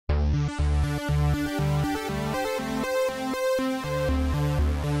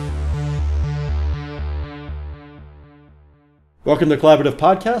Welcome to the Collaborative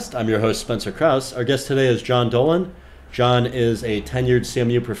Podcast. I'm your host, Spencer Krause. Our guest today is John Dolan. John is a tenured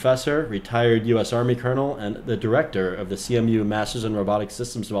CMU professor, retired U.S. Army colonel, and the director of the CMU Masters in Robotics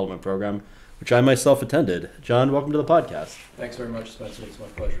Systems Development Program, which I myself attended. John, welcome to the podcast. Thanks very much, Spencer. It's my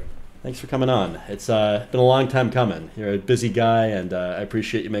pleasure. Thanks for coming on. It's been a long time coming. You're a busy guy, and I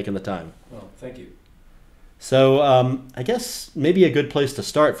appreciate you making the time. Well, thank you. So I guess maybe a good place to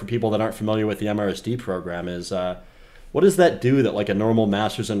start for people that aren't familiar with the MRSD program is what does that do that like a normal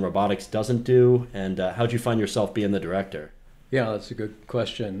master's in robotics doesn't do, and how'd you find yourself being the director? Yeah, that's a good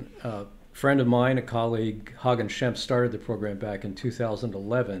question. A friend of mine, a colleague, Hagen Schemp, started the program back in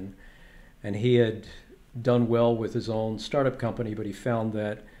 2011, and he had done well with his own startup company, but he found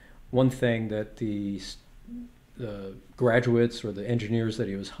that one thing that the graduates or the engineers that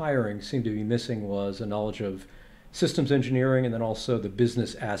he was hiring seemed to be missing was a knowledge of systems engineering and then also the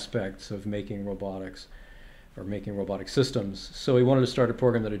business aspects of making robotics or making robotic systems. So he wanted to start a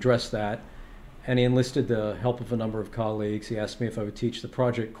program that addressed that, and he enlisted the help of a number of colleagues. He asked me if I would teach the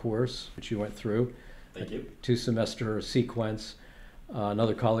project course, which you went through. Thank you. 2-semester sequence.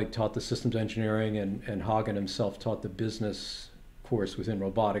 Another colleague taught the systems engineering, and Hagen himself taught the business course within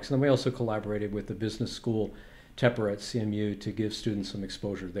robotics. And then we also collaborated with the business school, Tepper at CMU, to give students some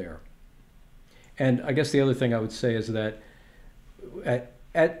exposure there. And I guess the other thing I would say is that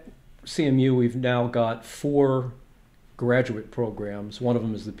at CMU, we've now got 4 graduate programs. One of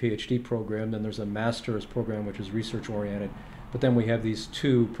them is the PhD program, then there's a master's program which is research oriented, but then we have these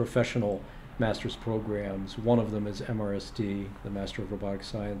 2 professional master's programs. One of them is MRSD, the Master of Robotic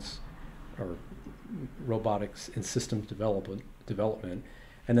Science, or Robotics and Systems Development,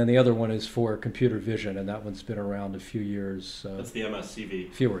 and then the other one is for computer vision, and that one's been around a few years. That's the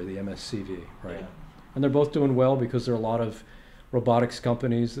MSCV. Fewer, the MSCV, right. Yeah. And they're both doing well because there are a lot of robotics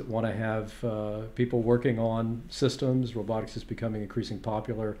companies that want to have people working on systems. Robotics is becoming increasingly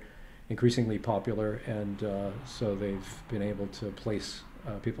popular, and so they've been able to place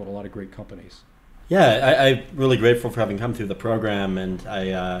people in a lot of great companies. Yeah, I'm really grateful for having come through the program, and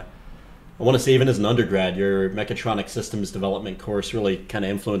I want to say even as an undergrad, your mechatronic systems development course really kind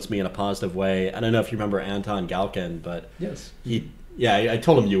of influenced me in a positive way. I don't know if you remember Anton Galkin, but yes, I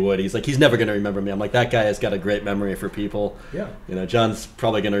told him you would. He's like, he's never going to remember me. I'm like, that guy has got a great memory for people. Yeah. John's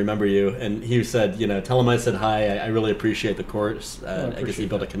probably going to remember you. And he said, tell him I said hi. I really appreciate the course. I guess he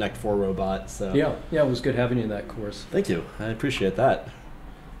built a Connect 4 robot. So. Yeah, it was good having you in that course. Thank you. I appreciate that.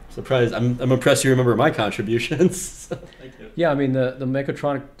 Surprised. I'm impressed you remember my contributions. Thank you. Yeah, I mean, the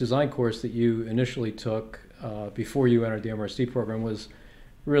mechatronic design course that you initially took before you entered the MRSD program was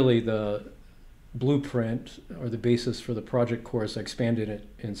really the blueprint or the basis for the project course. I expanded it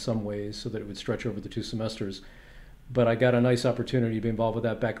in some ways so that it would stretch over the 2 semesters. But I got a nice opportunity to be involved with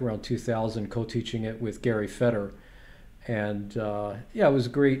that back around 2000, co-teaching it with Gary Fetter. And it was a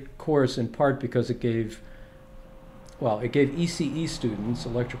great course in part because it gave ECE students,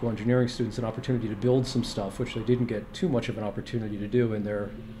 electrical engineering students, an opportunity to build some stuff, which they didn't get too much of an opportunity to do in their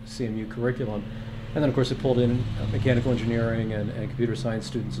CMU curriculum. And then, of course, it pulled in mechanical engineering and computer science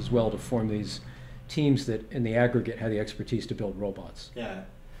students as well to form these teams that, in the aggregate, had the expertise to build robots. Yeah. And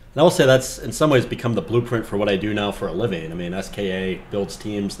I will say that's, in some ways, become the blueprint for what I do now for a living. I mean, SKA builds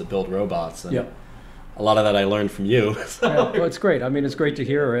teams that build robots. And a lot of that I learned from you. So. Yeah, well, it's great. I mean, it's great to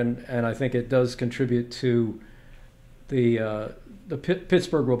hear, and I think it does contribute to the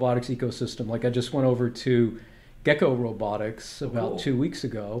Pittsburgh robotics ecosystem. Like, I just went over to Gecko Robotics about 2 weeks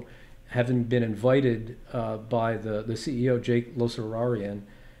ago, having been invited by the CEO, Jake Losararian,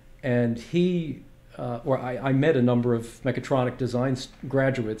 and I met a number of mechatronic design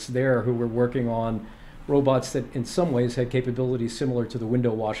graduates there who were working on robots that in some ways had capabilities similar to the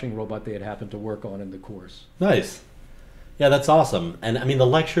window washing robot they had happened to work on in the course. Nice. Yeah, that's awesome. And I mean, the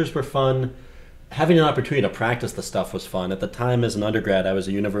lectures were fun. Having an opportunity to practice the stuff was fun. At the time, as an undergrad, I was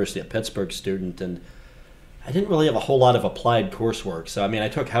a University of Pittsburgh student, and I didn't really have a whole lot of applied coursework. So, I mean, I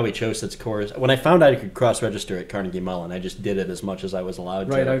took Howie Choset's course. When I found out I could cross-register at Carnegie Mellon, I just did it as much as I was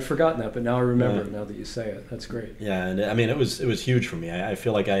allowed to. Right, I've forgotten that, but now I remember now that you say it. That's great. Yeah, and I mean, it was huge for me. I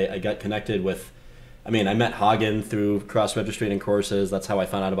feel like I got connected with, I met Hagen through cross-registering courses. That's how I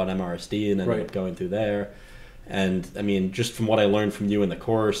found out about MRSD and ended up going through there. And, I mean, just from what I learned from you in the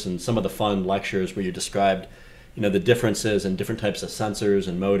course and some of the fun lectures where you described, the differences in different types of sensors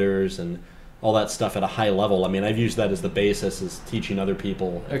and motors and all that stuff at a high level. I mean, I've used that as the basis as teaching other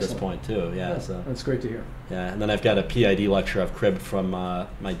people at this point too. Yeah, so that's great to hear. Yeah, and then I've got a PID lecture I've cribbed from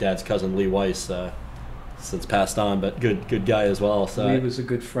my dad's cousin Lee Weiss, since passed on, but good guy as well. So Lee was a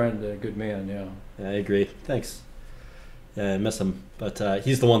good friend, a good man. Yeah. Yeah, I agree. Thanks. Yeah, I miss him. But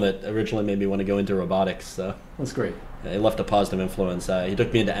he's the one that originally made me want to go into robotics. So That's great. yeah, he left a positive influence. He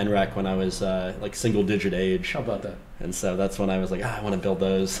took me into NREC when I was like single-digit age. How about that? And so that's when I was like, I want to build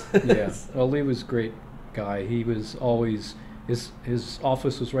those. Yeah. Well, Lee was a great guy. He was always, his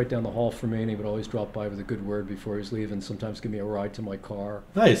office was right down the hall from me, and he would always drop by with a good word before he was leaving, sometimes give me a ride to my car.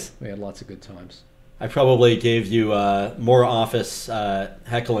 Nice. We had lots of good times. I probably gave you more office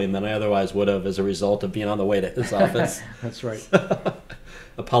heckling than I otherwise would have as a result of being on the way to his office. That's right.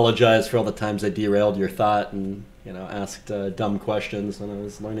 Apologize for all the times I derailed your thought and asked dumb questions when I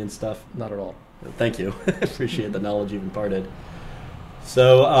was learning stuff. Not at all. Thank you. Appreciate the knowledge you've imparted.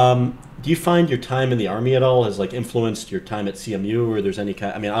 So, do you find your time in the Army at all has like influenced your time at CMU, or there's any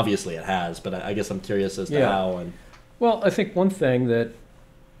kind? I mean, obviously it has, but I guess I'm curious as to how. And well, I think one thing that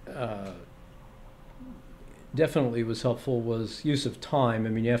definitely was helpful was use of time. I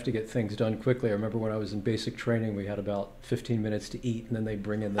mean, you have to get things done quickly. I remember when I was in basic training, we had about 15 minutes to eat, and then they'd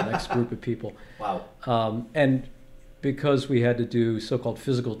bring in the next group of people. Wow. And because we had to do so-called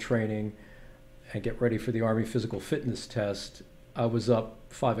physical training and get ready for the Army physical fitness test, I was up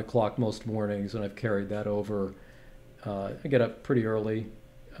 5 o'clock most mornings, and I've carried that over. I get up pretty early,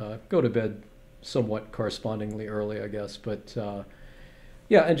 go to bed somewhat correspondingly early, I guess, but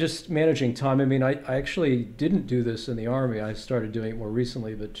yeah, and just managing time. I mean, I actually didn't do this in the Army. I started doing it more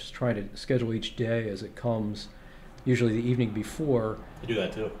recently, but just trying to schedule each day as it comes, usually the evening before. I do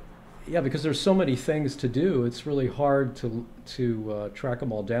that too. Yeah, because there's so many things to do. It's really hard to track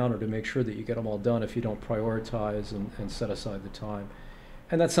them all down or to make sure that you get them all done if you don't prioritize and set aside the time.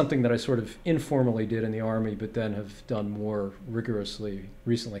 And that's something that I sort of informally did in the Army, but then have done more rigorously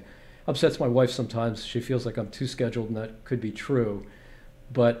recently. Upsets my wife sometimes. She feels like I'm too scheduled, and that could be true.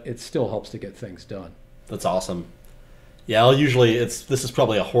 But it still helps to get things done. That's awesome. Yeah, I'll usually, this is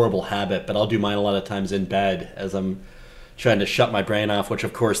probably a horrible habit, but I'll do mine a lot of times in bed as I'm trying to shut my brain off, which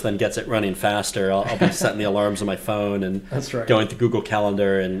of course then gets it running faster. I'll be setting the alarms on my phone and That's right. going to Google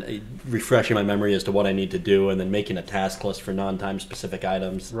Calendar and refreshing my memory as to what I need to do, and then making a task list for non-time specific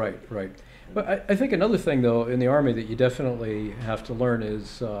items. Right, right. But I think another thing, though, in the Army that you definitely have to learn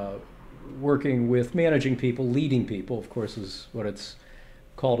is working with managing people, leading people, of course, is what it's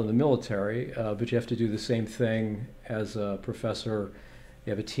called in the military, but you have to do the same thing as a professor. You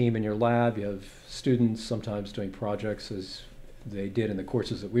have a team in your lab, you have students sometimes doing projects as they did in the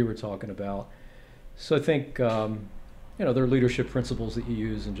courses that we were talking about. So I think, there are leadership principles that you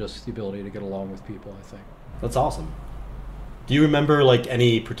use and just the ability to get along with people, I think. That's awesome. Do you remember like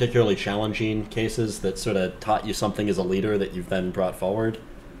any particularly challenging cases that sort of taught you something as a leader that you've then brought forward?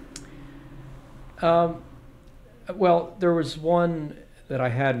 Well, there was one that I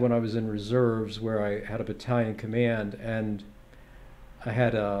had when I was in reserves where I had a battalion command, and I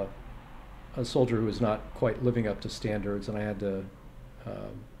had a soldier who was not quite living up to standards, and I had to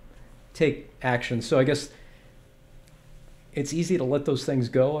take action. So I guess it's easy to let those things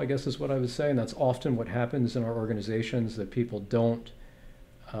go, I guess is what I was saying. That's often what happens in our organizations, that people don't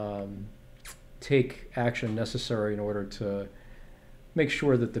take action necessary in order to make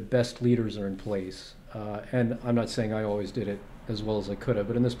sure that the best leaders are in place. And I'm not saying I always did it as well as I could have,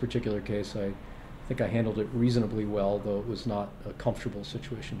 but in this particular case, I think I handled it reasonably well, though it was not a comfortable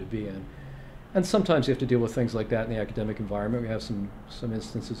situation to be in. And sometimes you have to deal with things like that in the academic environment. We have some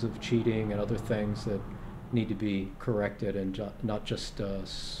instances of cheating and other things that need to be corrected and not just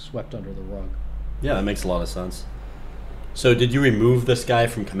swept under the rug. Yeah, that makes a lot of sense. So did you remove this guy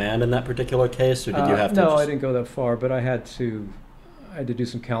from command in that particular case, or did you have to? No, I didn't go that far, but I had to do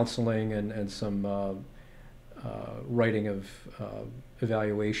some counseling and some writing of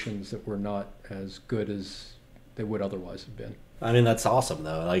evaluations that were not as good as they would otherwise have been. I mean, that's awesome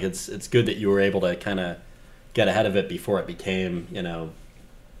though. Like it's good that you were able to kind of get ahead of it before it became,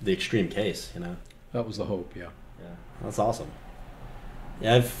 the extreme case, That was the hope, yeah. Yeah, that's awesome.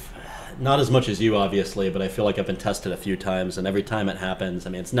 Yeah, I've not as much as you obviously, but I feel like I've been tested a few times, and every time it happens, I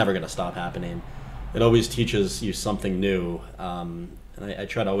mean, it's never going to stop happening. It always teaches you something new. And I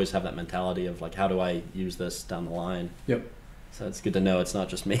try to always have that mentality of like, how do I use this down the line? Yep. So it's good to know it's not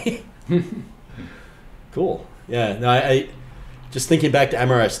just me. Cool. Yeah. No, I just thinking back to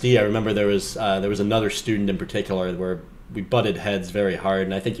MRSD, I remember there was another student in particular where we butted heads very hard,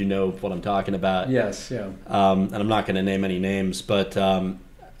 and I think you know what I'm talking about. Yes. Yeah. And I'm not going to name any names, but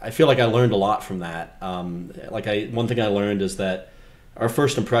I feel like I learned a lot from that. One thing I learned is that our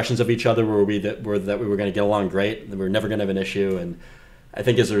first impressions of each other were that we were going to get along great, and we were never going to have an issue. And I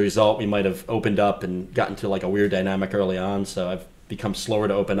think as a result, we might have opened up and gotten to like a weird dynamic early on. So I've become slower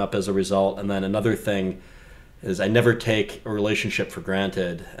to open up as a result. And then another thing is I never take a relationship for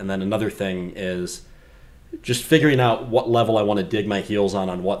granted. And then another thing is just figuring out what level I want to dig my heels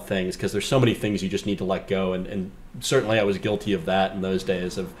on what things, because there's so many things you just need to let go, and certainly I was guilty of that in those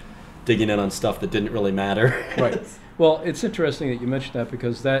days, of digging in on stuff that didn't really matter. Right. Well, it's interesting that you mentioned that,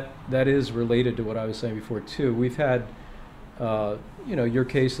 because that is related to what I was saying before too. We've had, your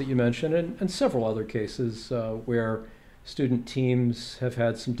case that you mentioned, and several other cases where student teams have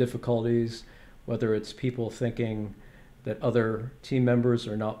had some difficulties, whether it's people thinking that other team members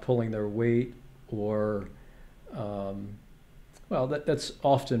are not pulling their weight, or that's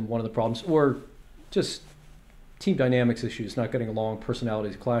often one of the problems, or just team dynamics issues, not getting along,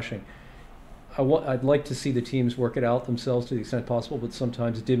 personalities clashing. I'd like to see the teams work it out themselves to the extent possible, but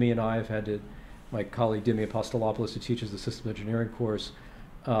sometimes Dimi and I have had to, my colleague Dimi Apostolopoulos, who teaches the systems engineering course,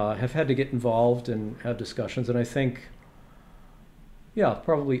 have had to get involved and have discussions. And I think,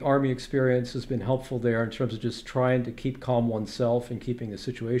 probably Army experience has been helpful there in terms of just trying to keep calm oneself and keeping the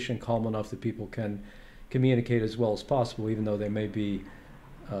situation calm enough that people can communicate as well as possible, even though they may be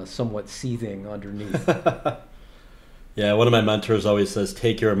somewhat seething underneath. Yeah, one of my mentors always says,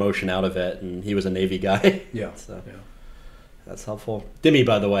 take your emotion out of it, and he was a Navy guy. Yeah. So yeah. That's helpful. Dimi,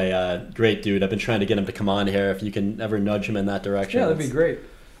 by the way, great dude. I've been trying to get him to come on here. If you can ever nudge him in that direction. Yeah, that'd be great.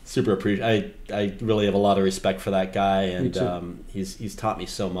 Super appreciate. I really have a lot of respect for that guy, and Me too. He's taught me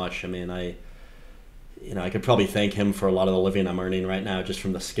so much. I mean, I could probably thank him for a lot of the living I'm earning right now, just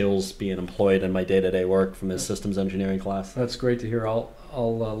from the skills being employed in my day-to-day work from his systems engineering class. That's great to hear. I'll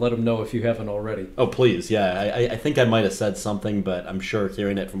let him know if you haven't already. Oh, please, yeah. I think I might have said something, but I'm sure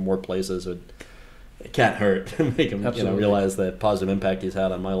hearing it from more places it can't hurt to make him realize the positive impact he's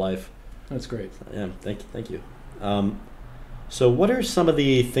had on my life. That's great. So, yeah, thank you. So what are some of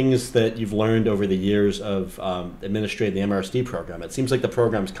the things that you've learned over the years of administrating the MRSD program? It seems like the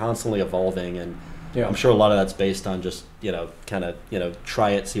program's constantly evolving, and I'm sure a lot of that's based on just,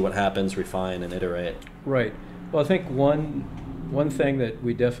 try it, see what happens, refine, and iterate. Right. Well, I think one thing that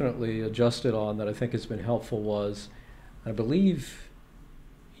we definitely adjusted on that I think has been helpful was, I believe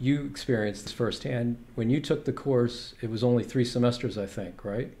you experienced this firsthand. When you took the course, it was only 3 semesters, I think,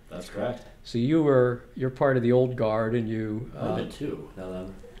 right? That's correct. So you're part of the old guard, and you... I've been 2.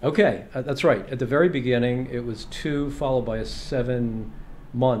 Okay, that's right. At the very beginning, it was 2 followed by a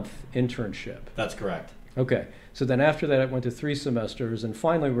 7-month internship. That's correct. Okay, so then after that, it went to 3 semesters, and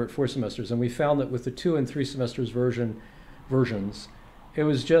finally we're at 4 semesters. And we found that with the 2 and 3 semesters versions, it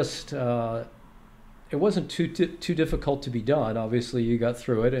was just... it wasn't too difficult to be done. Obviously, you got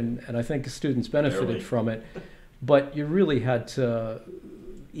through it, and I think students benefited from it. But you really had to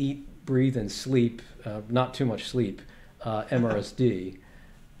eat, breathe, and sleep, not too much sleep, MRSD.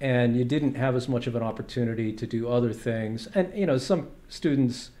 And you didn't have as much of an opportunity to do other things. And, some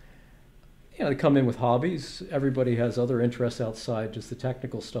students, they come in with hobbies. Everybody has other interests outside just the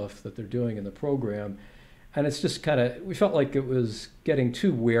technical stuff that they're doing in the program. And it's just we felt like it was getting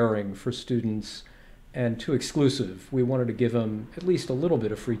too wearing for students and too exclusive. We wanted to give them at least a little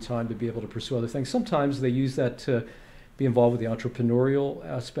bit of free time to be able to pursue other things. Sometimes they use that to be involved with the entrepreneurial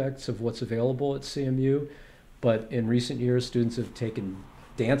aspects of what's available at CMU. But in recent years, students have taken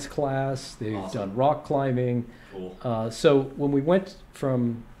dance class, they've done rock climbing. Cool. So when we went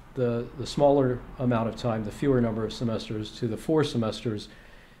from the smaller amount of time, the fewer number of semesters, to the 4 semesters,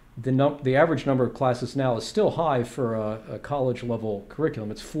 the average number of classes now is still high for a college level curriculum.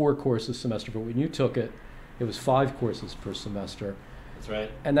 It's 4 courses a semester, but when you took it, it was 5 courses per semester. That's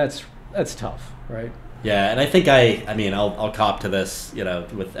right. And that's tough, right? Yeah, and I think I'll cop to this,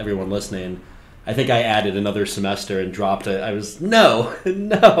 with everyone listening. I think I added another semester and dropped it. I was, no.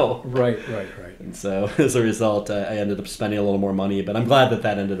 Right. And so as a result, I ended up spending a little more money, but I'm glad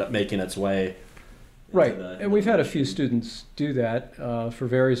that ended up making its way. Right, and we've had a few students do that for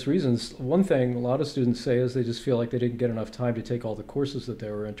various reasons. One thing a lot of students say is they just feel like they didn't get enough time to take all the courses that they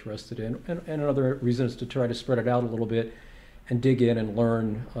were interested in. And another reason is to try to spread it out a little bit and dig in and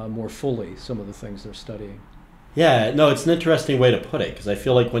learn more fully some of the things they're studying. Yeah, no, it's an interesting way to put it, because I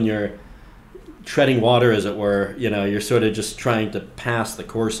feel like when you're treading water, as it were, you're sort of just trying to pass the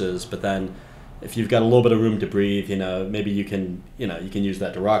courses, but then if you've got a little bit of room to breathe, maybe you can use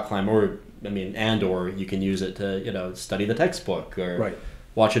that to rock climb, or you can use it to, study the textbook, or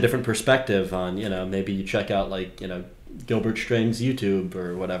watch a different perspective on, maybe you check out Gilbert String's YouTube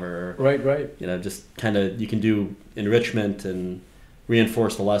or whatever. Right. Just you can do enrichment and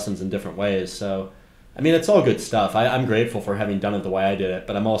reinforce the lessons in different ways. So, it's all good stuff. I'm grateful for having done it the way I did it,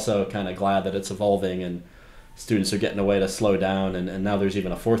 but I'm also kind of glad that it's evolving and students are getting a way to slow down. And now there's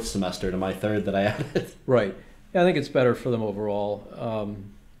even a 4th semester to my 3rd that I added. Right. Yeah, I think it's better for them overall.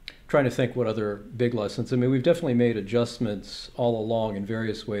 trying to think what other big lessons. I mean, we've definitely made adjustments all along in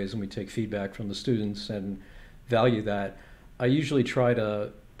various ways, and we take feedback from the students and value that. I usually try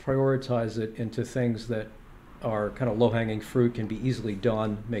to prioritize it into things that are kind of low-hanging fruit, can be easily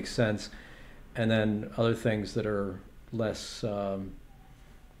done, make sense, and then other things that are less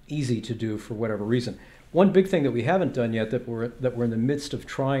easy to do for whatever reason. One big thing that we haven't done yet that we're in the midst of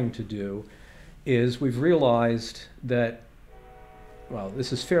trying to do is we've realized that, well,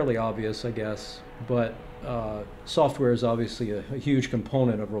 this is fairly obvious, I guess, but software is obviously a huge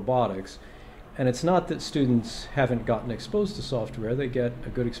component of robotics. And it's not that students haven't gotten exposed to software. They get a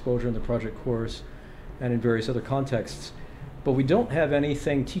good exposure in the project course and in various other contexts. But we don't have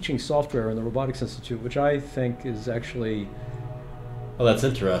anything teaching software in the Robotics Institute, which I think is actually... Well, that's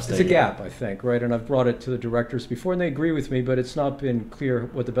interesting. It's a gap, I think, right? And I've brought it to the directors before, and they agree with me, but it's not been clear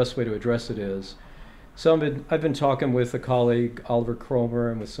what the best way to address it is. So I've been talking with a colleague, Oliver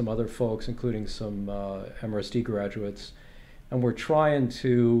Cromer, and with some other folks, including some MRSD graduates, and we're trying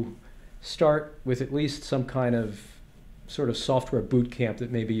to start with at least some kind of sort of software boot camp that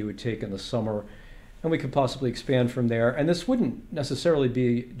maybe you would take in the summer, and we could possibly expand from there. And this wouldn't necessarily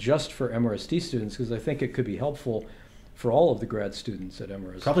be just for MRSD students, because I think it could be helpful for all of the grad students at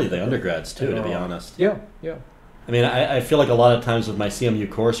MRSD. Probably the undergrads too, to be honest. Yeah, yeah. I mean, I feel like a lot of times with my CMU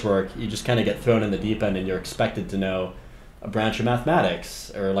coursework, you just kind of get thrown in the deep end and you're expected to know a branch of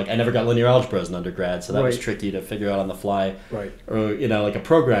mathematics, or like I never got linear algebra as an undergrad, so that was tricky to figure out on the fly. Right. Or, you know, like a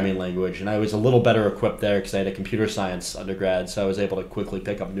programming language, and I was a little better equipped there because I had a computer science undergrad, so I was able to quickly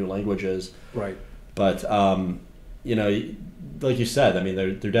pick up new languages. Right. But, you know, like you said, I mean,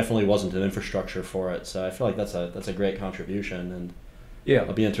 there definitely wasn't an infrastructure for it, so I feel like that's a great contribution, and yeah,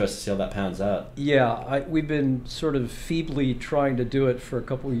 I'll be interested to see how that pans out. Yeah, we've been sort of feebly trying to do it for a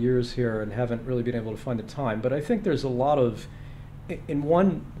couple of years here and haven't really been able to find the time. But I think there's a lot of, in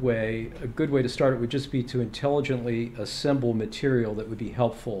one way, a good way to start it would just be to intelligently assemble material that would be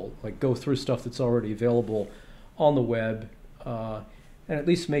helpful, like go through stuff that's already available on the web, and at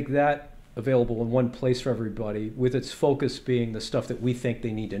least make that available in one place for everybody, with its focus being the stuff that we think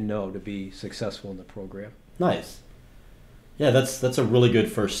they need to know to be successful in the program. Nice. Yeah, that's a really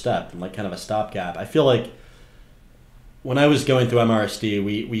good first step, and like kind of a stopgap. I feel like when I was going through MRSD,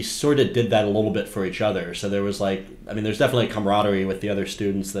 we sort of did that a little bit for each other. So there was like, I mean, there's definitely a camaraderie with the other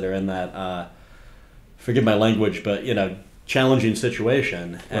students that are in that, forgive my language, but, you know, challenging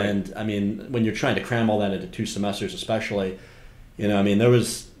situation. Right. And I mean, when you're trying to cram all that into 2 semesters especially, you know, I mean, there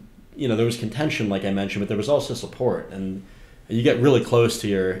was contention, like I mentioned, but there was also support. And you get really close to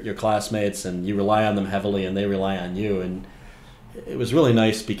your classmates, and you rely on them heavily, and they rely on you. And it was really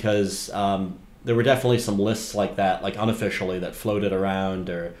nice because there were definitely some lists like that, like unofficially, that floated around,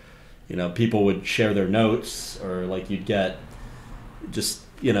 or, you know, people would share their notes, or like you'd get just,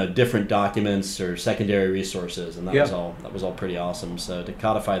 you know, different documents or secondary resources, and that was all pretty awesome. So to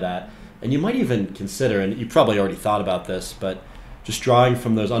codify that, and you might even consider, and you probably already thought about this, but just drawing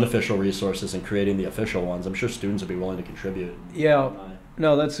from those unofficial resources and creating the official ones, I'm sure students would be willing to contribute. Yeah.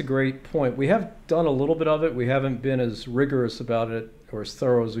 No, that's a great point. We have done a little bit of it. We haven't been as rigorous about it or as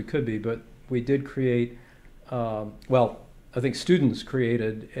thorough as we could be, but we did create, well, I think students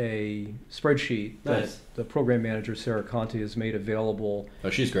created a spreadsheet that the program manager, Sarah Conti, has made available.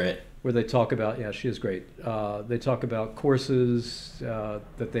 Oh, she's great. Where they talk about, yeah, she is great. They talk about courses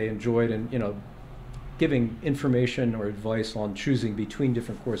that they enjoyed, and, you know, giving information or advice on choosing between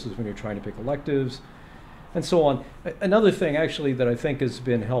different courses when you're trying to pick electives, and so on. Another thing, actually, that I think has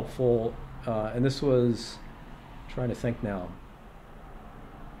been helpful, and this was, I'm trying to think now.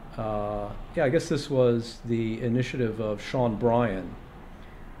 Yeah, I guess this was the initiative of Sean Bryan,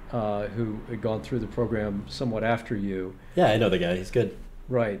 who had gone through the program somewhat after you. Yeah, I know the guy. He's good.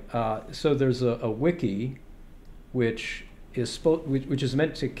 Right. So there's a wiki, which is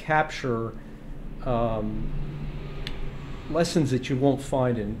meant to capture lessons that you won't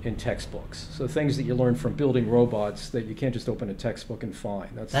find in textbooks. So things that you learn from building robots that you can't just open a textbook and find.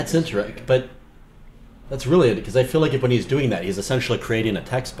 That's interesting, but that's really, because I feel like when he's doing that, he's essentially creating a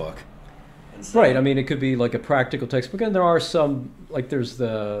textbook. Right. I mean, it could be like a practical textbook, and there are some, like there's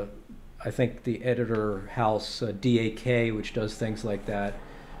I think the editor house, DAK, which does things like that.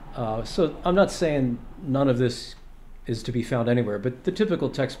 So I'm not saying none of this is to be found anywhere, but the typical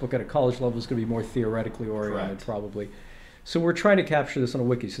textbook at a college level is going to be more theoretically oriented. Correct. Probably. So we're trying to capture this on a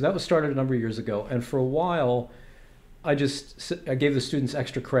wiki. So that was started a number of years ago, and for a while, I gave the students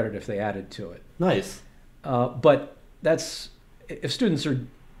extra credit if they added to it. Nice. But if students are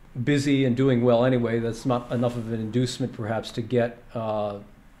busy and doing well anyway, that's not enough of an inducement perhaps to get a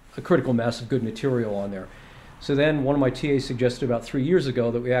critical mass of good material on there. So then one of my TAs suggested about 3 years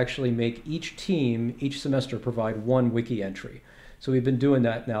ago that we actually make each team, each semester, provide one wiki entry. So we've been doing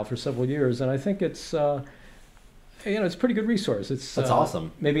that now for several years, and I think it's, it's a pretty good resource. That's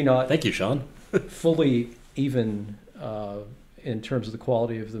awesome. Maybe not. Thank you, Sean. fully even in terms of the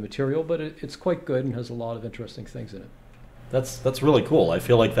quality of the material, but it's quite good and has a lot of interesting things in it. That's really cool. I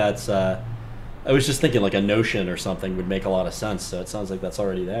feel like that's. I was just thinking like a Notion or something would make a lot of sense. So it sounds like that's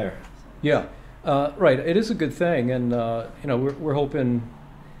already there. Yeah, right. It is a good thing, and we're hoping.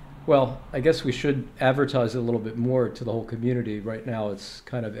 Well, I guess we should advertise it a little bit more to the whole community. Right now, it's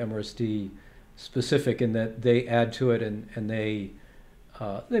kind of MRSD specific in that they add to it and they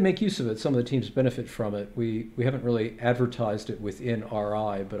make use of it. Some of the teams benefit from it. We haven't really advertised it within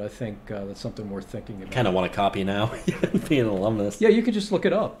RI, but I think that's something worth thinking about. Kind of want a copy now, being an alumnus. Yeah, you can just look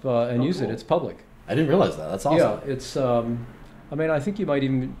it up and use cool. it. It's public. I didn't realize that. That's awesome. Yeah, it's. I think you might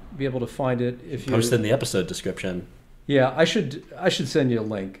even be able to find it if you post it in the episode description. Yeah, I should send you a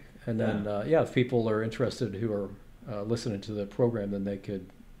link, and then if people are interested who are listening to the program, then they could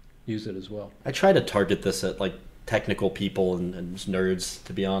use it as well. I try to target this at like technical people and just nerds,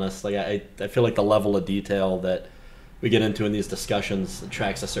 to be honest. Like I feel like the level of detail that we get into in these discussions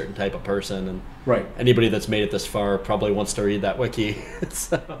attracts a certain type of person, and right. Anybody that's made it this far probably wants to read that wiki.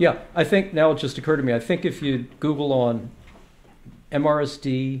 So. Yeah, I think now it just occurred to me, I think if you Google on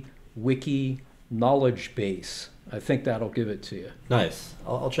MRSD wiki knowledge base, I think that'll give it to you. Nice.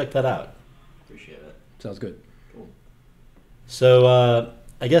 I'll check that out. Appreciate it. Sounds good. Cool. So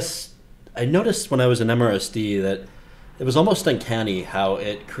I guess I noticed when I was in MRSD that it was almost uncanny how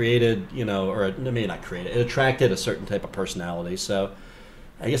it created, or maybe not created, it attracted a certain type of personality. So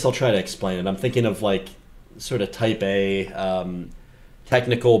I guess I'll try to explain it. I'm thinking of like sort of type A,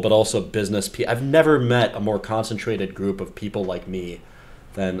 technical, but also business. I've never met a more concentrated group of people like me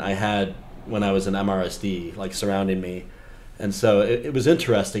than I had when I was in MRSD, like surrounding me. And so it was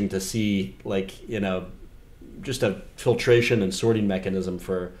interesting to see like, just a filtration and sorting mechanism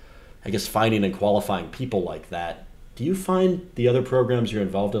for, I guess, finding and qualifying people like that. Do you find the other programs you're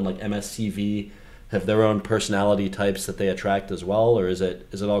involved in, like MSCV, have their own personality types that they attract as well? Or is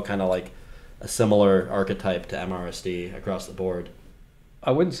it all kind of like a similar archetype to MRSD across the board? I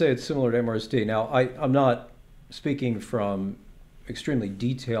wouldn't say it's similar to MRSD. Now, I'm not speaking from extremely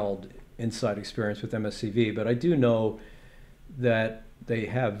detailed inside experience with MSCV, but I do know that they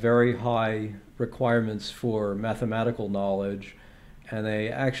have very high requirements for mathematical knowledge, and they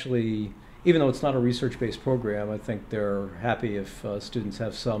actually, even though it's not a research-based program, I think they're happy if students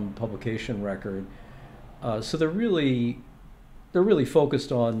have some publication record. So they're really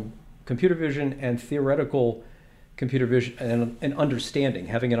focused on computer vision and theoretical computer vision and understanding,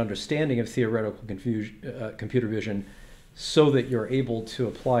 having an understanding of theoretical computer vision so that you're able to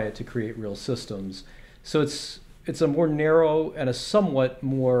apply it to create real systems. So it's a more narrow and a somewhat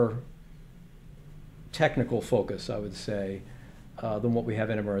more technical focus, I would say, than what we have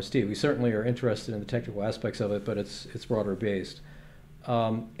in MRSD. We certainly are interested in the technical aspects of it, but it's broader based.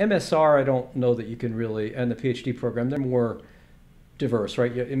 MSR, I don't know that you can really, and the PhD program, they're more diverse,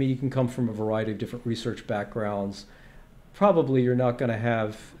 right? I mean, you can come from a variety of different research backgrounds. Probably you're not going to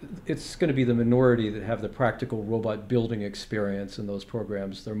have, it's going to be the minority that have the practical robot building experience in those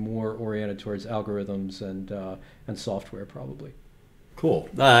programs. They're more oriented towards algorithms and software, probably. Cool.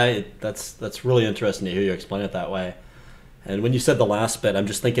 That's really interesting to hear you explain it that way. And when you said the last bit, I'm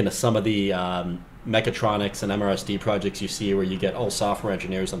just thinking of some of the mechatronics and MRSD projects you see where you get all software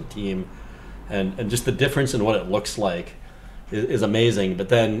engineers on the team, and just the difference in what it looks like is amazing. But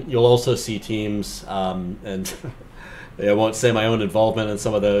then you'll also see teams, and I won't say my own involvement in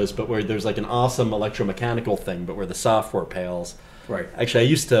some of those, but where there's like an awesome electromechanical thing, but where the software pales. Right. Actually, I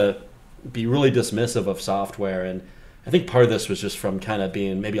used to be really dismissive of software, and I think part of this was just from kind of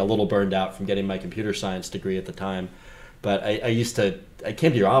being maybe a little burned out from getting my computer science degree at the time. But I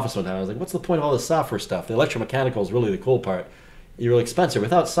came to your office one time, I was like, what's the point of all this software stuff? The electromechanical is really the cool part. You're like, Spencer,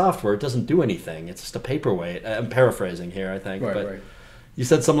 without software, it doesn't do anything. It's just a paperweight. I'm paraphrasing here, I think. Right. You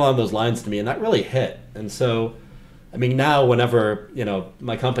said something along those lines to me, and that really hit. And so, I mean, now whenever,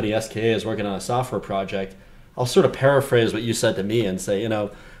 my company, SKA, is working on a software project, I'll sort of paraphrase what you said to me and say,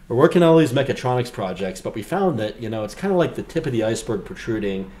 we're working on all these mechatronics projects, but we found that, it's kind of like the tip of the iceberg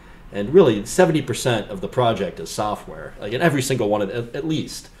protruding. And really, 70% of the project is software, like in every single one, at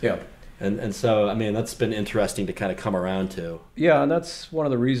least. Yeah. And so, I mean, that's been interesting to kind of come around to. Yeah, and that's one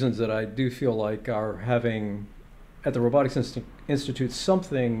of the reasons that I do feel like our having, at the Robotics Institute,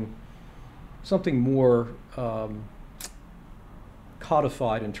 something more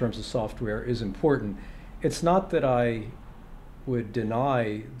codified in terms of software is important. It's not that I would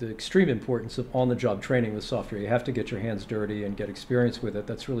deny the extreme importance of on-the-job training with software. You have to get your hands dirty and get experience with it.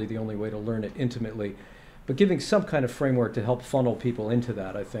 That's really the only way to learn it intimately. But giving some kind of framework to help funnel people into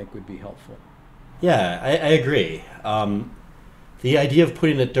that, I think, would be helpful. Yeah, I agree. The idea of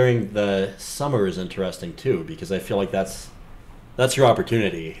putting it during the summer is interesting too, because I feel like that's your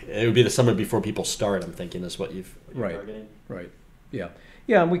opportunity. It would be the summer before people start, I'm thinking, is what you're targeting. Right. Yeah.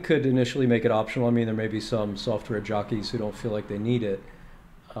 Yeah, and we could initially make it optional. I mean, there may be some software jockeys who don't feel like they need it,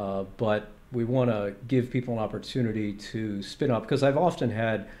 but we want to give people an opportunity to spin up, because I've often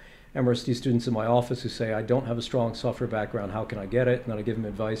had MRSD students in my office who say, I don't have a strong software background, how can I get it? And then I give them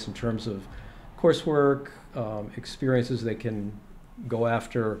advice in terms of coursework, experiences they can go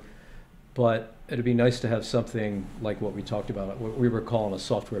after, but it'd be nice to have something like what we talked about, what we were calling a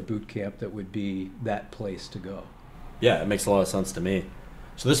software boot camp, that would be that place to go. Yeah, it makes a lot of sense to me.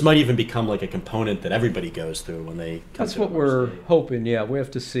 So this might even become like a component that everybody goes through when they come. That's what we're hoping. Yeah, we have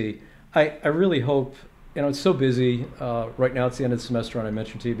to see. I really hope, it's so busy. Right now it's the end of the semester, and I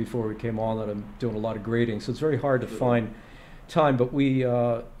mentioned to you before we came on that I'm doing a lot of grading, so it's very hard to find time, but we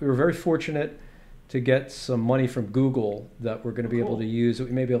were very fortunate to get some money from Google that we're going to be able to use.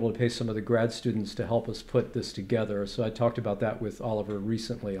 We may be able to pay some of the grad students to help us put this together. So I talked about that with Oliver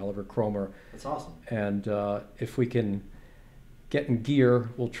recently, Oliver Cromer. That's awesome. And if we can get in gear,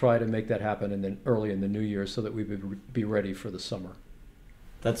 we'll try to make that happen and then early in the new year so that we would be ready for the summer.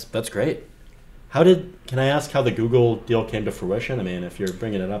 That's great. Can I ask how the Google deal came to fruition? I mean, if you're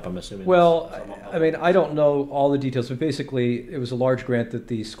bringing it up, I'm assuming. Well, I don't know all the details, but basically it was a large grant that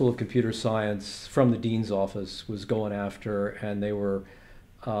the School of Computer Science from the Dean's office was going after, and they were,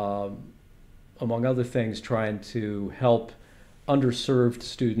 among other things, trying to help underserved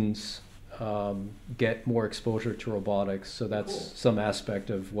students get more exposure to robotics. So that's some aspect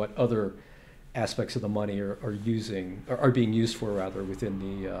of what other aspects of the money are being used for, rather, within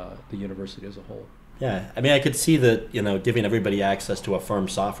the university as a whole. Yeah, I mean, I could see that, giving everybody access to a firm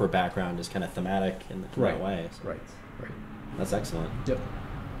software background is kind of thematic in that way. So Right. That's excellent. Yep.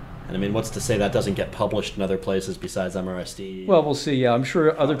 And I mean, what's to say that doesn't get published in other places besides MRSD? Well, we'll see. Yeah, I'm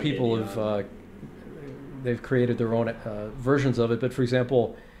sure other people have they've created their own versions of it. But for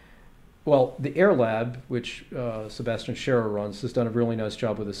example, the Air Lab, which Sebastian Scherer runs, has done a really nice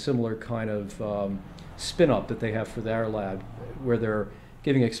job with a similar kind of spin-up that they have for the Air Lab, where they're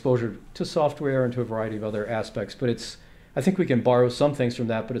giving exposure to software and to a variety of other aspects. But I think we can borrow some things from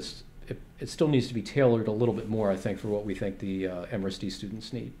that, but it still needs to be tailored a little bit more, I think, for what we think the MRSD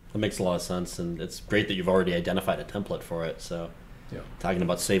students need. That makes a lot of sense, and it's great that you've already identified a template for it. So, talking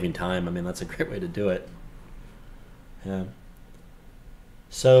about saving time, I mean, that's a great way to do it. Yeah.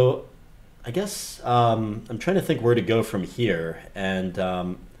 So, I guess I'm trying to think where to go from here, and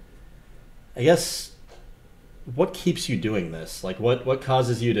I guess what keeps you doing this? Like, what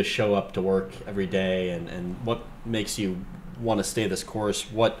causes you to show up to work every day, and what makes you want to stay this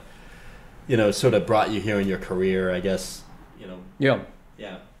course? What sort of brought you here in your career? I guess Yeah.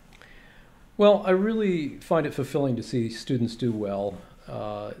 Yeah. Well, I really find it fulfilling to see students do well.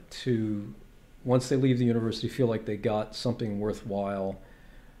 To once they leave the university, feel like they got something worthwhile.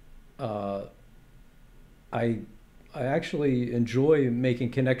 I actually enjoy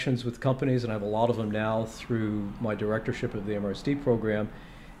making connections with companies, and I have a lot of them now through my directorship of the MRSD program,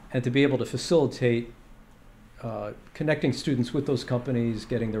 and to be able to facilitate connecting students with those companies,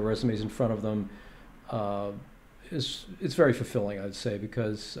 getting their resumes in front of them, it's very fulfilling, I'd say,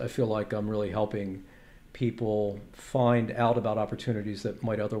 because I feel like I'm really helping people find out about opportunities that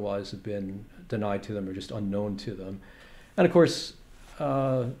might otherwise have been denied to them or just unknown to them. And of course,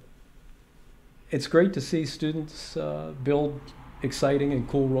 it's great to see students build exciting and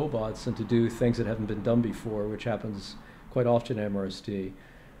cool robots and to do things that haven't been done before, which happens quite often at MRSD.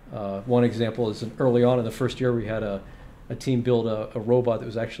 One example is early on in the first year, we had a team build a robot that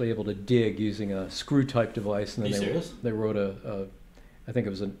was actually able to dig using a screw-type device. And then they wrote I think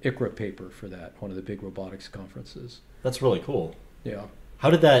it was an ICRA paper for that, one of the big robotics conferences. That's really cool. Yeah. How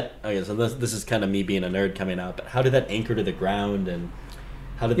did that, so this is kind of me being a nerd coming out, but how did that anchor to the ground, and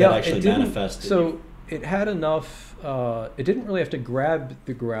how did that actually manifest? So it had enough, it didn't really have to grab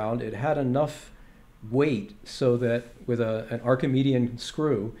the ground. It had enough weight so that with an Archimedean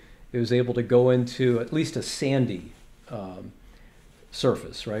screw, it was able to go into at least a sandy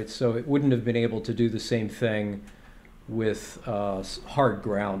surface, right? So it wouldn't have been able to do the same thing with hard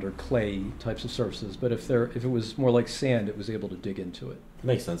ground or clay types of surfaces. But if it was more like sand, it was able to dig into it.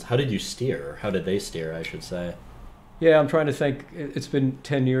 Makes sense. How did you steer? How did they steer, I should say? Yeah, I'm trying to think. It's been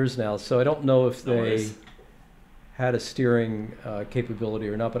 10 years now, so I don't know if they had a steering capability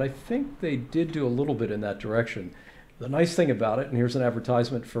or not, but I think they did do a little bit in that direction. The nice thing about it, and here's an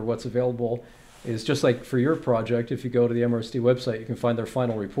advertisement for what's available, is just like for your project, if you go to the MRSD website, you can find their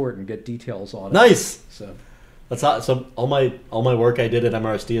final report and get details on it. Nice. So that's so all my work I did at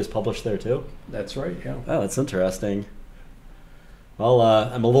MRSD is published there too. that's right. Yeah. Oh, that's interesting. Well,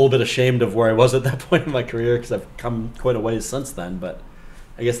 I'm a little bit ashamed of where I was at that point in my career because I've come quite a ways since then. But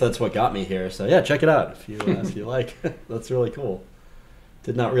I guess that's what got me here. So yeah, check it out if you like. That's really cool.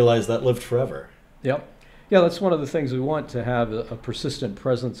 Did not realize that lived forever. Yep. Yeah, that's one of the things we want, to have a persistent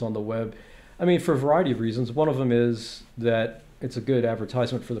presence on the web. I mean, for a variety of reasons. One of them is that it's a good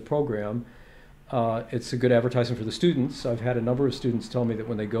advertisement for the program. It's a good advertisement for the students. I've had a number of students tell me that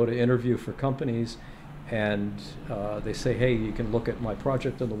when they go to interview for companies and they say, hey, you can look at my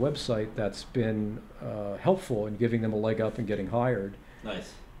project on the website, that's been helpful in giving them a leg up and getting hired.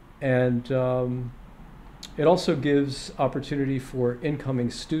 Nice. And it also gives opportunity for incoming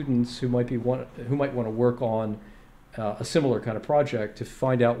students who might want to work on a similar kind of project to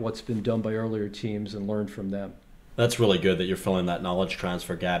find out what's been done by earlier teams and learn from them. That's really good that you're filling that knowledge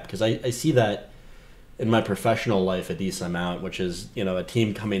transfer gap, because I see that in my professional life a decent amount, which is, a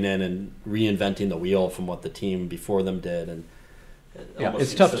team coming in and reinventing the wheel from what the team before them did. And yeah,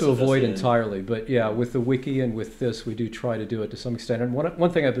 it's tough to avoid entirely, but yeah, with the wiki and with this, we do try to do it to some extent. And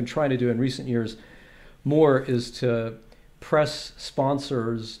one thing I've been trying to do in recent years more is to press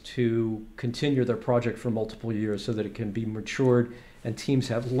sponsors to continue their project for multiple years so that it can be matured and teams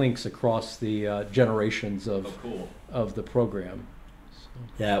have links across the generations of the program. So.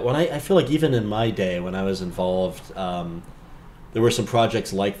 Yeah, I feel like even in my day when I was involved, there were some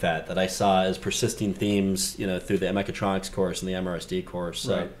projects like that I saw as persisting themes, through the mechatronics course and the MRSD course.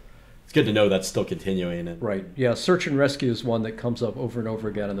 So right. It's good to know that's still continuing. Right. Yeah, search and rescue is one that comes up over and over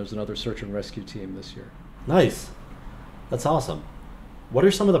again, and there's another search and rescue team this year. Nice. That's awesome. What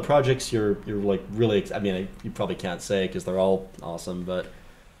are some of the projects you're like really? I mean, you probably can't say because they're all awesome, but.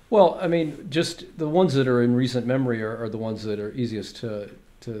 Well, I mean, just the ones that are in recent memory are the ones that are easiest to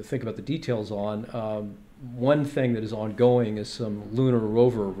think about the details on. One thing that is ongoing is some lunar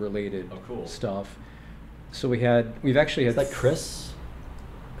rover related stuff. So we've actually had. Is that Chris?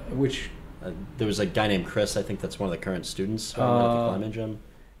 Which there was a guy named Chris. I think that's one of the current students at the climbing gym.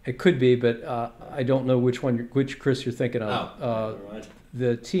 It could be, but I don't know which Chris you're thinking of. Oh, right.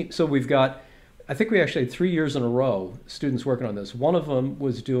 The team. So we've got. I think we actually had 3 years in a row students working on this. One of them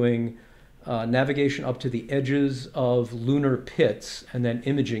was doing navigation up to the edges of lunar pits and then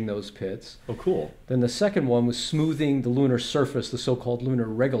imaging those pits. Oh, cool. Then the second one was smoothing the lunar surface, the so-called lunar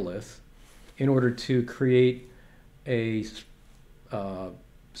regolith, in order to create a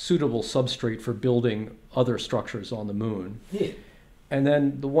suitable substrate for building other structures on the moon. Yeah. And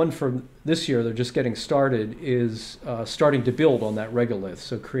then the one for this year, they're just getting started, is starting to build on that regolith,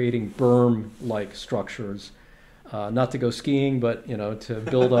 so creating berm-like structures, not to go skiing, but to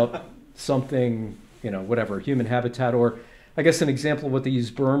build up something, whatever, human habitat, or I guess an example of what they use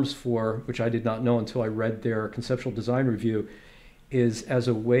berms for, which I did not know until I read their conceptual design review, is as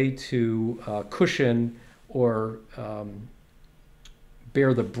a way to cushion or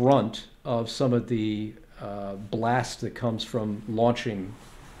bear the brunt of some of the blast that comes from launching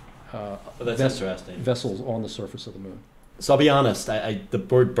vessels on the surface of the moon. So I'll be honest, the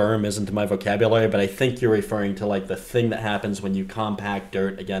word berm isn't in my vocabulary, but I think you're referring to like the thing that happens when you compact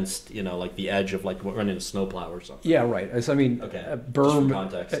dirt against, like the edge of like running a snowplow or something. Yeah, right. I mean, okay. Berm. Just for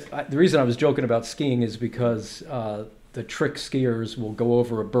context. The reason I was joking about skiing is because the trick skiers will go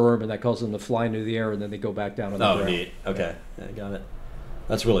over a berm and that causes them to fly into the air and then they go back down on the ground. Oh, neat. Okay, yeah, got it.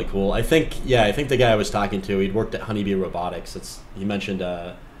 That's really cool. I think the guy I was talking to, he'd worked at Honeybee Robotics. He mentioned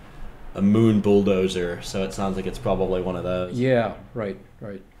a moon bulldozer, so it sounds like it's probably one of those. Yeah, right.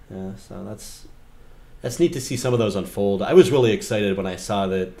 Yeah, so that's neat to see some of those unfold. I was really excited when I saw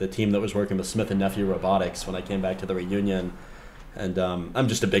the team that was working with Smith & Nephew Robotics when I came back to the reunion, and I'm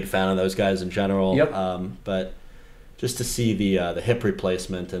just a big fan of those guys in general. Yep. But just to see the hip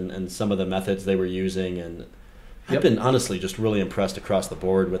replacement and some of the methods they were using, and I've been honestly just really impressed across the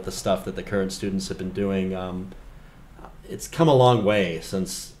board with the stuff that the current students have been doing. It's come a long way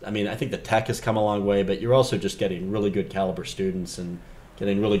since, I think the tech has come a long way, but you're also just getting really good caliber students and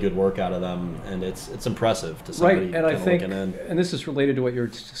getting really good work out of them, and it's impressive to somebody. Right, and I think, and this is related to what you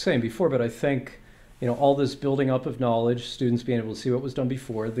were saying before, but I think, all this building up of knowledge, students being able to see what was done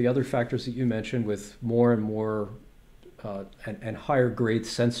before, the other factors that you mentioned with more and more and higher grade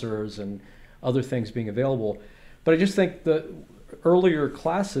sensors and other things being available. But I just think the earlier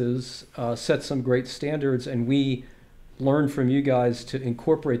classes set some great standards, and we learn from you guys to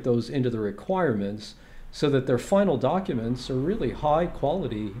incorporate those into the requirements so that their final documents are really high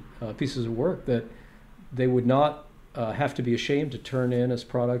quality pieces of work that they would not have to be ashamed to turn in as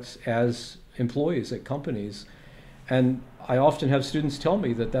products as employees at companies. And I often have students tell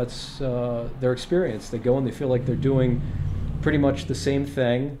me that that's their experience. They go and they feel like they're doing pretty much the same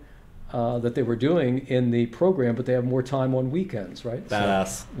thing that they were doing in the program, but they have more time on weekends, right? Badass.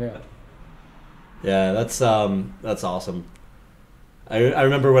 So, yeah. Yeah, that's awesome. I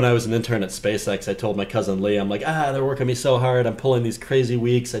remember when I was an intern at SpaceX, I told my cousin Lee, I'm like, they're working me so hard. I'm pulling these crazy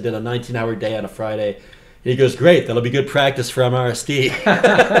weeks. I did a 19-hour day on a Friday. He goes, great, that'll be good practice for MRSD.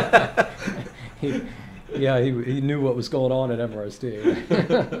 he knew what was going on at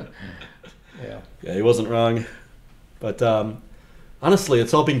MRSD. Yeah, he wasn't wrong. But honestly,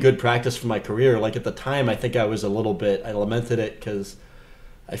 it's all been good practice for my career. Like at the time, I think I was a little bit, I lamented it because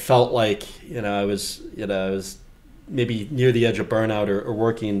I felt like, I was maybe near the edge of burnout or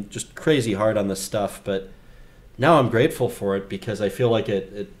working just crazy hard on this stuff. But now I'm grateful for it because I feel like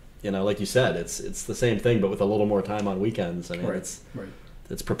it like you said, it's the same thing, but with a little more time on weekends. I mean,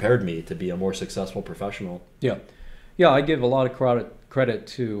 it's prepared me to be a more successful professional. Yeah. I give a lot of credit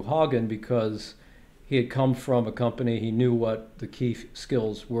to Hagen because he had come from a company. He knew what the key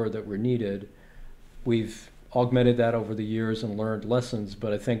skills were that were needed. We've augmented that over the years and learned lessons,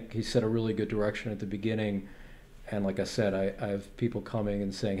 but I think he set a really good direction at the beginning. And like I said, I have people coming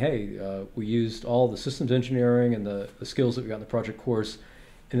and saying, hey, we used all the systems engineering and the skills that we got in the project course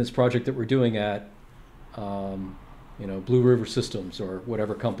in this project that we're doing at Blue River Systems or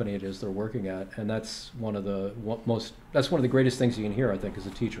whatever company it is they're working at. And that's one of the greatest things you can hear, I think, as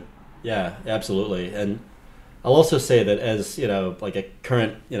a teacher. Yeah, absolutely. And I'll also say that as, like a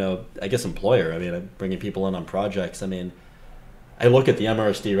current, I guess employer, I mean, I'm bringing people in on projects. I mean, I look at the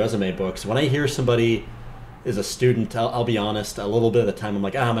MRSD resume books. When I hear somebody is a student, I'll be honest, a little bit of the time I'm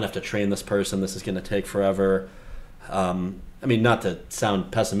like, I'm going to have to train this person. This is going to take forever. I mean, not to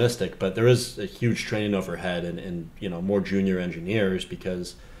sound pessimistic, but there is a huge training overhead in more junior engineers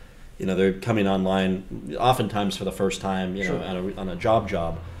because, they're coming online oftentimes for the first time, Sure. on a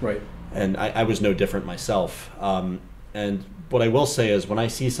job. Right. And I was no different myself. And what I will say is when I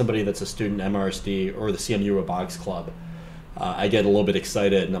see somebody that's a student MRSD or the CMU Robotics Club, I get a little bit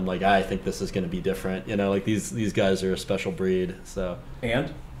excited and I'm like, I think this is going to be different. Like these guys are a special breed. So.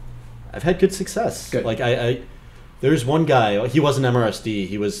 And? I've had good success. Good. Like there's one guy, he wasn't MRSD,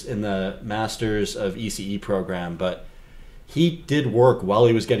 he was in the Masters of ECE program, but he did work while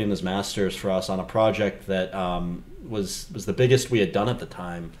he was getting his master's for us on a project that was the biggest we had done at the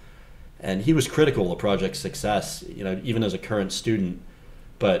time. And he was critical of project success, even as a current student.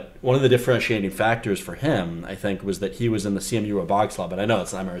 But one of the differentiating factors for him, I think, was that he was in the CMU Robotics Club. And I know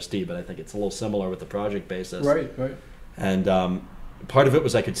it's an MRSD, but I think it's a little similar with the project basis. Right. And part of it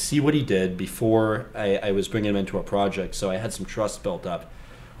was I could see what he did before I was bringing him into a project. So I had some trust built up.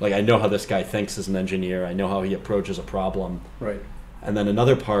 Like, I know how this guy thinks as an engineer. I know how he approaches a problem. Right. And then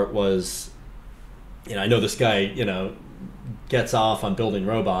another part was, I know this guy, gets off on building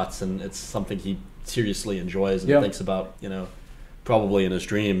robots, and it's something he seriously enjoys and thinks about, probably in his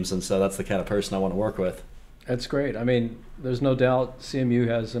dreams. And so that's the kind of person I want to work with. That's great. I mean, there's no doubt CMU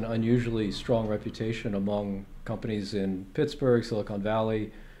has an unusually strong reputation among companies in Pittsburgh, Silicon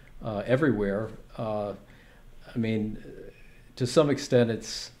Valley, everywhere. I mean, to some extent,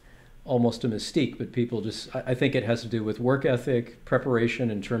 it's almost a mystique, but people I think it has to do with work ethic,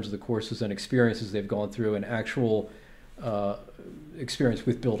 preparation in terms of the courses and experiences they've gone through, and actual experience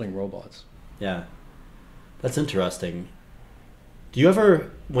with building robots. Yeah, that's interesting. Do you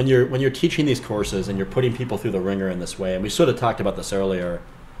ever, when you're teaching these courses and you're putting people through the ringer in this way, and we sort of talked about this earlier,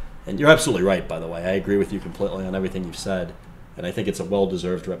 and you're absolutely right, by the way, I agree with you completely on everything you've said, and I think it's a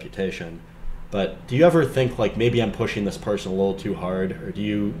well-deserved reputation. But do you ever think like maybe I'm pushing this person a little too hard, or do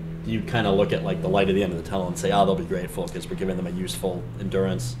you kind of look at like the light at the end of the tunnel and say, they'll be grateful because we're giving them a useful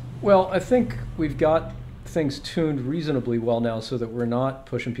endurance? Well, I think we've got things tuned reasonably well now so that we're not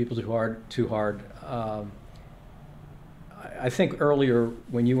pushing people too hard. I think earlier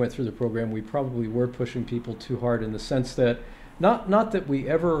when you went through the program, we probably were pushing people too hard in the sense that not that we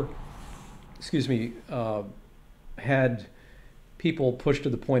ever, had people pushed to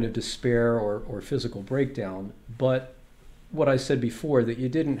the point of despair or physical breakdown, but what I said before, that you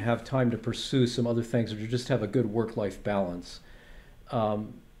didn't have time to pursue some other things or to just have a good work-life balance.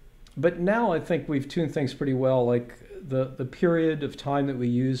 But now I think we've tuned things pretty well, like the period of time that we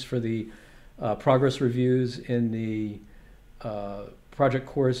use for the progress reviews in the project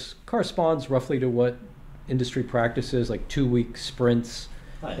course corresponds roughly to what industry practice is, like 2-week sprints.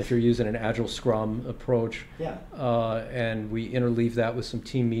 Nice. If you're using an agile scrum approach. Yeah. And we interleave that with some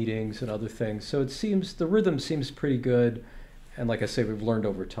team meetings and other things. So the rhythm seems pretty good. And like I say, we've learned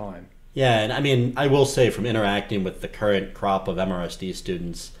over time. Yeah, and I mean, I will say from interacting with the current crop of MRSD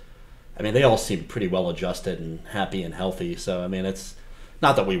students, I mean, they all seem pretty well adjusted and happy and healthy. So, I mean, it's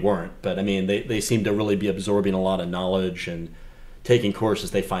not that we weren't, but I mean, they seem to really be absorbing a lot of knowledge and taking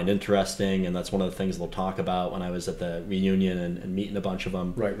courses they find interesting. And that's one of the things they'll talk about when I was at the reunion and meeting a bunch of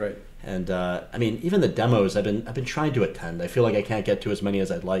them. Right, right. And I mean, even the demos I've been trying to attend. I feel like I can't get to as many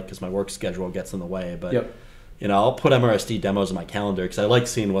as I'd like because my work schedule gets in the way. But Yep. you know, I'll put MRSD demos in my calendar because I like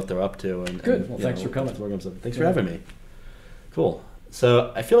seeing what they're up to. And Good. And, Well, you thanks know, for coming. Thanks for having me. Cool.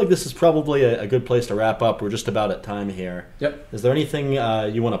 So I feel like this is probably a good place to wrap up. We're just about at time here. Yep. Is there anything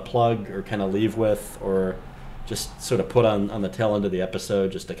you want to plug or kind of leave with, or just sort of put on the tail end of the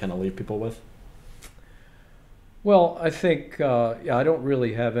episode just to kind of leave people with? Well, I think, yeah, I don't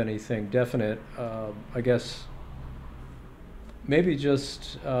really have anything definite. I guess maybe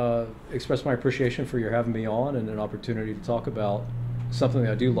just express my appreciation for your having me on and an opportunity to talk about something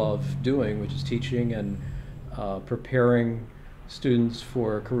that I do love doing, which is teaching and preparing students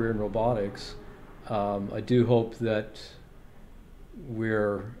for a career in robotics. I do hope that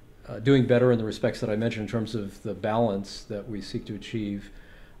we're doing better in the respects that I mentioned in terms of the balance that we seek to achieve.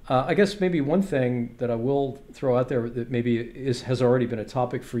 I guess maybe one thing that I will throw out there that maybe has already been a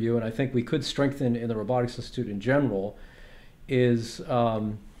topic for you, and I think we could strengthen in the Robotics Institute in general, is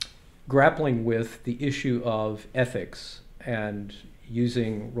grappling with the issue of ethics and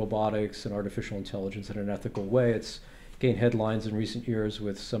using robotics and artificial intelligence in an ethical way. It's gained headlines in recent years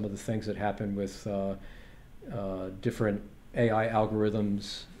with some of the things that happen with different AI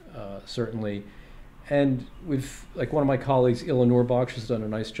algorithms, certainly. And we've, like one of my colleagues, Ila Noorbach, has done a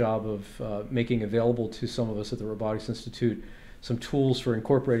nice job of making available to some of us at the Robotics Institute some tools for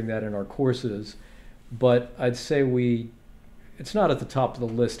incorporating that in our courses. But I'd say it's not at the top of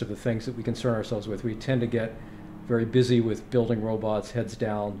the list of the things that we concern ourselves with. We tend to get very busy with building robots, heads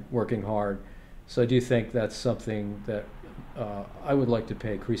down, working hard. So I do think that's something that I would like to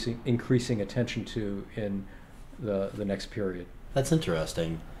pay increasing attention to in the next period. That's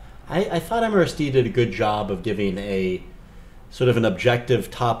interesting. I thought MRSD did a good job of giving a sort of an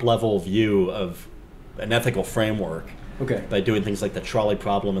objective top-level view of an ethical framework. Okay. By doing things like the trolley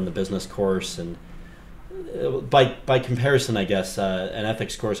problem in the business course, and by comparison, I guess an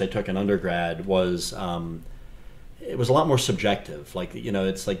ethics course I took in undergrad was it was a lot more subjective. Like, you know,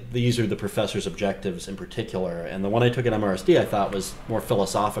 it's like these are the professor's objectives in particular, and the one I took at MRSD I thought was more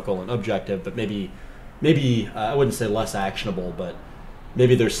philosophical and objective, but maybe I wouldn't say less actionable, but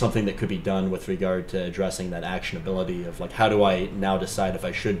maybe there's something that could be done with regard to addressing that actionability of, like, how do I now decide if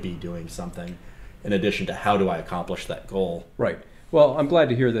I should be doing something in addition to how do I accomplish that goal. Right. Well, I'm glad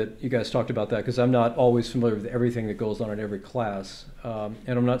to hear that you guys talked about that, because I'm not always familiar with everything that goes on in every class, and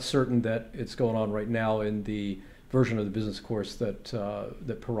I'm not certain that it's going on right now in the version of the business course that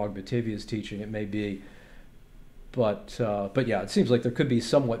Parag Batavia is teaching. It may be, but yeah, it seems like there could be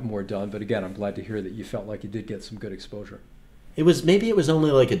somewhat more done. But again, I'm glad to hear that you felt like you did get some good exposure. It was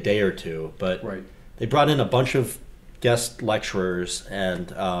only like a day or two, but right. They brought in a bunch of guest lecturers,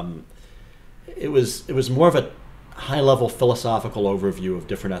 and it was more of a high-level philosophical overview of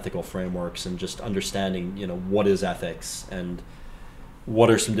different ethical frameworks and just understanding, you know, what is ethics and what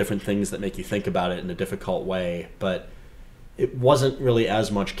are some different things that make you think about it in a difficult way. But it wasn't really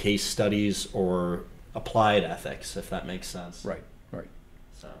as much case studies or applied ethics, if that makes sense. Right, right.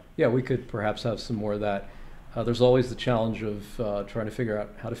 So yeah, we could perhaps have some more of that. There's always the challenge of trying to figure out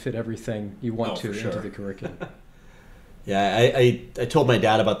how to fit everything you want to into the curriculum. Yeah, I told my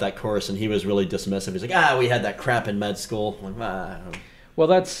dad about that course, and he was really dismissive. He's like, we had that crap in med school. I'm like, Well,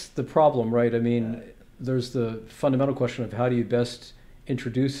 that's the problem, right? I mean, there's the fundamental question of how do you best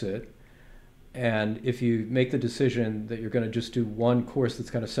introduce it, and if you make the decision that you're going to just do one course that's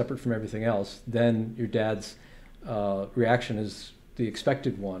kind of separate from everything else, then your dad's reaction is the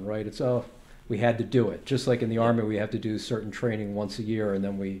expected one, right? It's, we had to do it. Just like in the Army, we have to do certain training once a year, and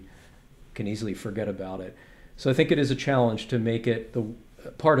then we can easily forget about it. So I think it is a challenge to make it the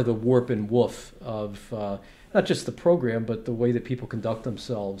part of the warp and woof of not just the program, but the way that people conduct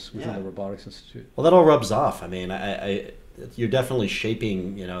themselves within the Robotics Institute. Well, that all rubs off. I mean, you're definitely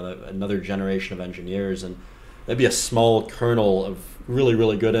shaping, you know, another generation of engineers, and there'd be a small kernel of really,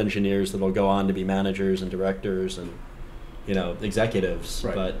 really good engineers that'll go on to be managers and directors and, you know, executives.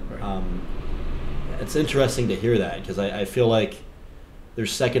 Right, but right. It's interesting to hear that, because I feel like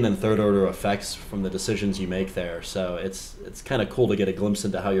there's second and third order effects from the decisions you make there. So it's kind of cool to get a glimpse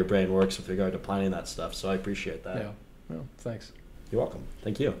into how your brain works with regard to planning that stuff. So I appreciate that. Yeah. Well, thanks. You're welcome.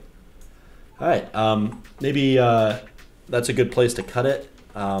 Thank you. All right. Maybe that's a good place to cut it.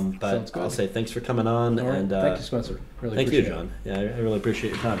 But I'll say thanks for coming on. All right. And thank you, Spencer. Really thank appreciate you, John. Yeah, I really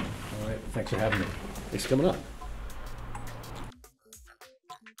appreciate your time. All All right, thanks for having me. Thanks for coming up.